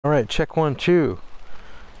All right, check 1, 2.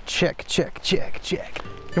 Check, check, check, check.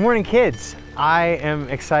 Good morning, kids. I am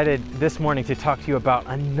excited this morning to talk to you about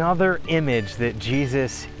another image that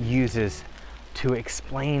Jesus uses to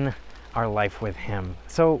explain our life with him.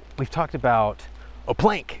 So we've talked about a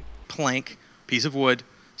plank, piece of wood,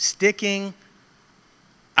 sticking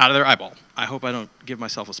out of their eyeball. I hope I don't give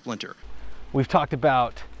myself a splinter. We've talked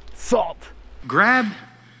about salt. Grab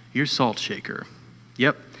your salt shaker.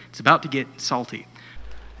 Yep, it's about to get salty.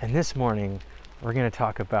 And this morning, we're gonna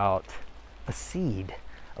talk about a seed,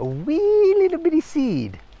 a wee little bitty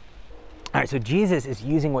seed. All right, so Jesus is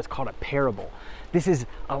using what's called a parable. This is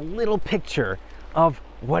a little picture of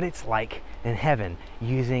what it's like in heaven,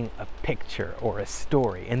 using a picture or a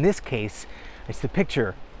story. In this case, it's the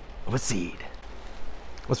picture of a seed.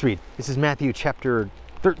 Let's read. This is Matthew chapter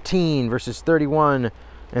 13, verses 31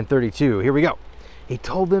 and 32. Here we go. He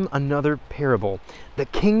told them another parable. The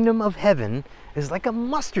kingdom of heaven is like a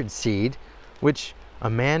mustard seed, which a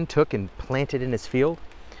man took and planted in his field.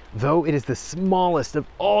 Though it is the smallest of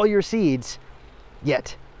all your seeds,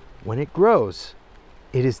 yet when it grows,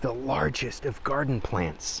 it is the largest of garden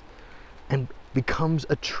plants and becomes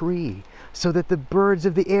a tree, so that the birds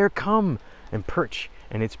of the air come and perch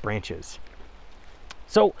in its branches.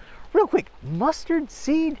 So, real quick, mustard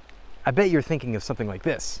seed? I bet you're thinking of something like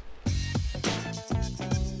this.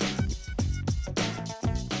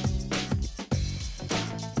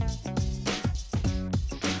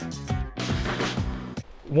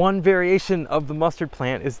 One variation of the mustard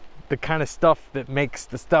plant is the kind of stuff that makes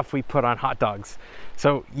the stuff we put on hot dogs.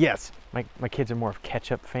 So yes, my kids are more of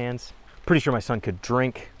ketchup fans. Pretty sure my son could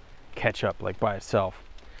drink ketchup like by itself.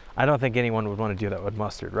 I don't think anyone would want to do that with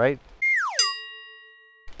mustard, right?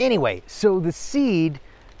 Anyway, so the seed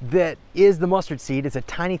that is the mustard seed is a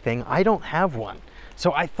tiny thing. I don't have one.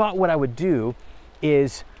 So I thought what I would do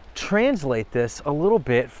is translate this a little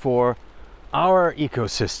bit for our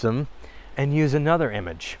ecosystem and use another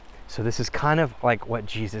image. So this is kind of like what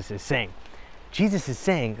Jesus is saying. Jesus is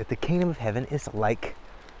saying that the kingdom of heaven is like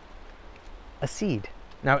a seed.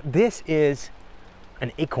 Now this is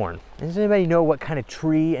an acorn. Does anybody know what kind of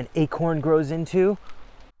tree an acorn grows into?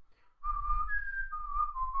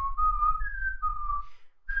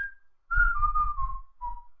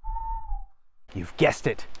 You've guessed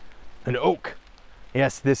it, an oak.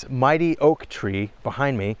 Yes, this mighty oak tree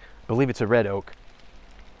behind me, I believe it's a red oak,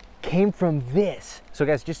 came from this. So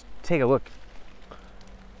guys, just take a look.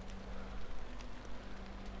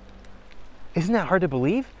 Isn't that hard to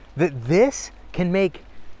believe? That this can make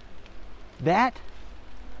that?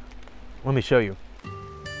 Let me show you.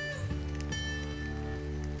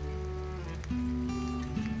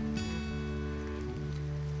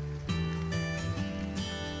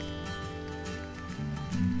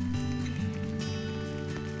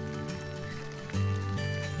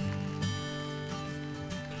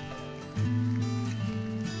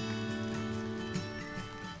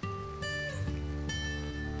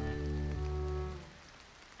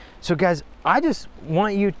 So guys, I just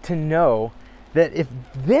want you to know that if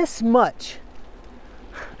this much,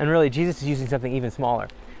 and really Jesus is using something even smaller,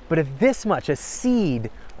 but if this much, a seed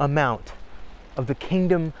amount of the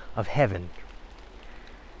kingdom of heaven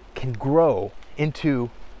can grow into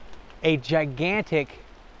a gigantic,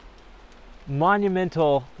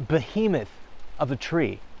 monumental behemoth of a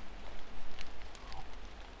tree,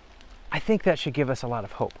 I think that should give us a lot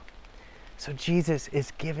of hope. So Jesus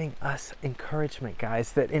is giving us encouragement,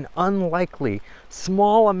 guys, that an unlikely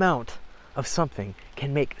small amount of something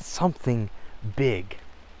can make something big.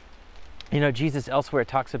 You know, Jesus elsewhere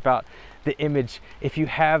talks about the image, if you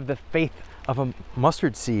have the faith of a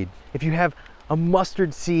mustard seed, if you have a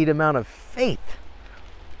mustard seed amount of faith,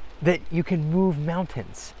 that you can move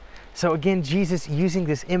mountains. So again, Jesus using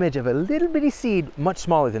this image of a little bitty seed, much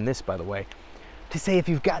smaller than this, by the way, to say if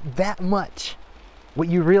you've got that much, what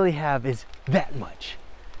you really have is that much.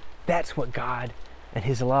 That's what God and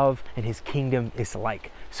his love and his kingdom is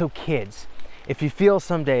like. So kids, if you feel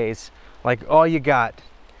some days like all you got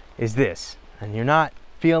is this, and you're not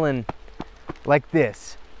feeling like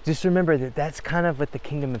this, just remember that that's kind of what the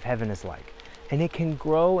kingdom of heaven is like. And it can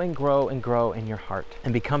grow and grow and grow in your heart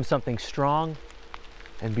and become something strong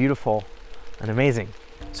and beautiful and amazing.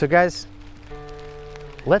 So guys,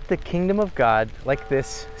 let the kingdom of God, like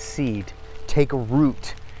this seed, take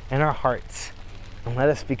root in our hearts and let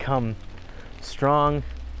us become strong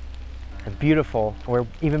and beautiful, where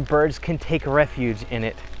even birds can take refuge in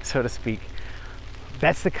it, so to speak.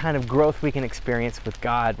 That's the kind of growth we can experience with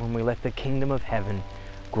God when we let the kingdom of heaven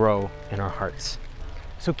grow in our hearts.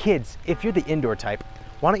 So kids, if you're the indoor type,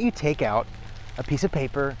 why don't you take out a piece of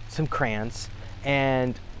paper, some crayons,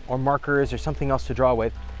 or markers or something else to draw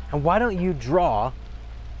with, And why don't you draw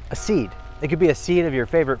a seed? It could be a seed of your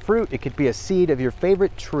favorite fruit. It could be a seed of your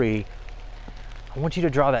favorite tree. I want you to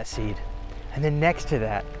draw that seed. And then next to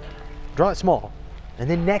that, draw it small. And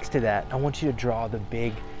then next to that, I want you to draw the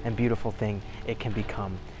big and beautiful thing it can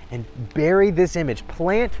become. And bury this image,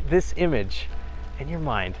 plant this image in your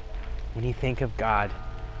mind when you think of God,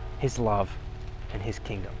 His love, and His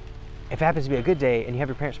kingdom. If it happens to be a good day and you have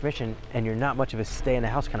your parents' permission and you're not much of a stay in the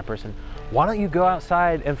house kind of person, why don't you go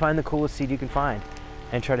outside and find the coolest seed you can find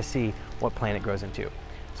and try to see what plant it grows into.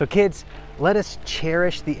 So kids, let us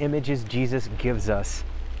cherish the images Jesus gives us,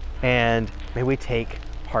 and may we take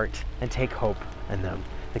heart and take hope in them.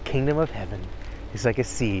 The kingdom of heaven is like a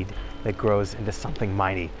seed that grows into something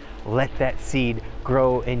mighty. Let that seed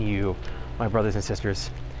grow in you, my brothers and sisters.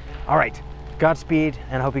 All right, Godspeed,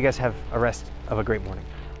 and I hope you guys have a rest of a great morning.